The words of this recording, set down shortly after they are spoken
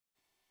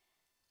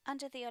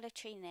Under the olive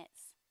tree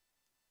knits,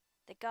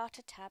 the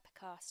Garter Tab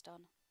Cast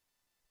On.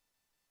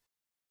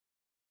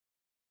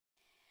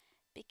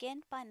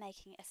 Begin by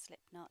making a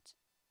slipknot.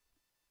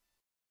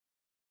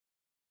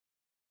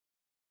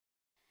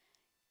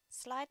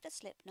 Slide the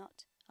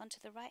slipknot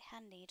onto the right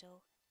hand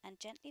needle and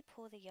gently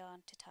pull the yarn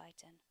to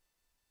tighten.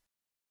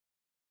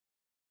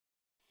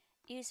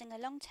 Using a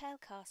long tail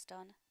cast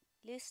on,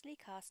 loosely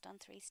cast on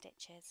 3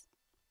 stitches.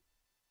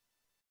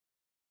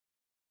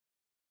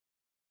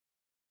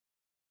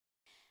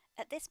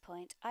 At this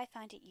point, I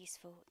find it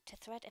useful to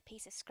thread a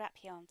piece of scrap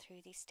yarn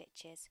through these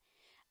stitches,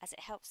 as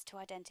it helps to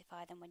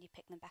identify them when you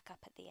pick them back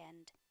up at the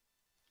end.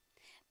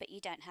 But you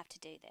don't have to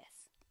do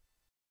this.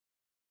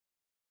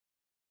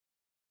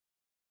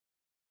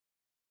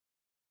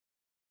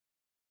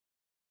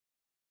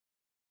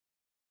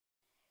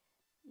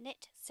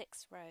 Knit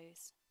 6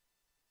 rows.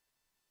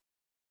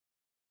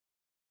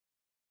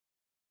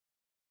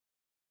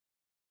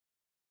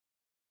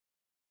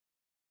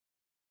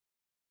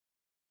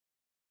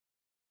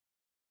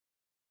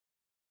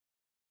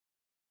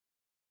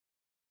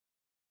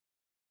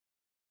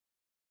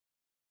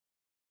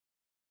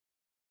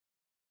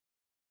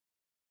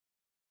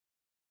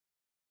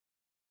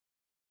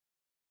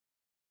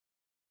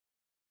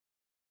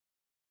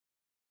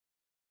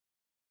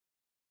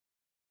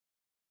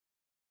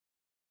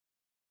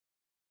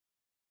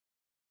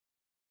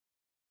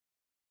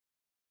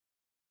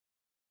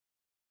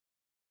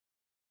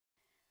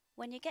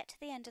 When you get to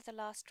the end of the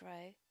last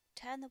row,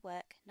 turn the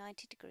work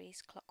 90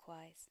 degrees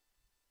clockwise.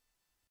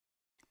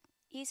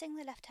 Using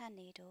the left hand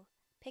needle,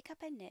 pick up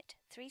and knit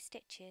 3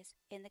 stitches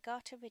in the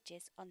garter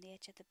ridges on the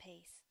edge of the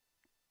piece.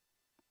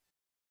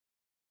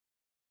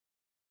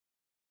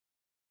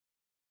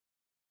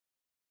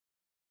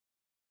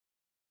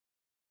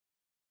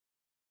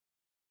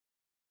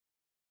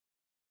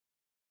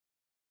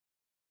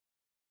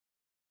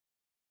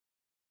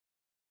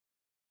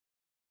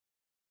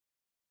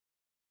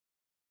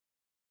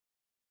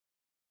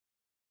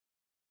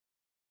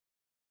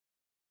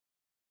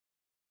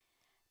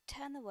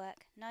 Turn the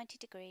work 90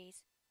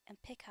 degrees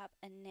and pick up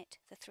and knit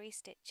the 3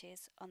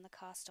 stitches on the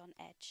cast on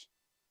edge.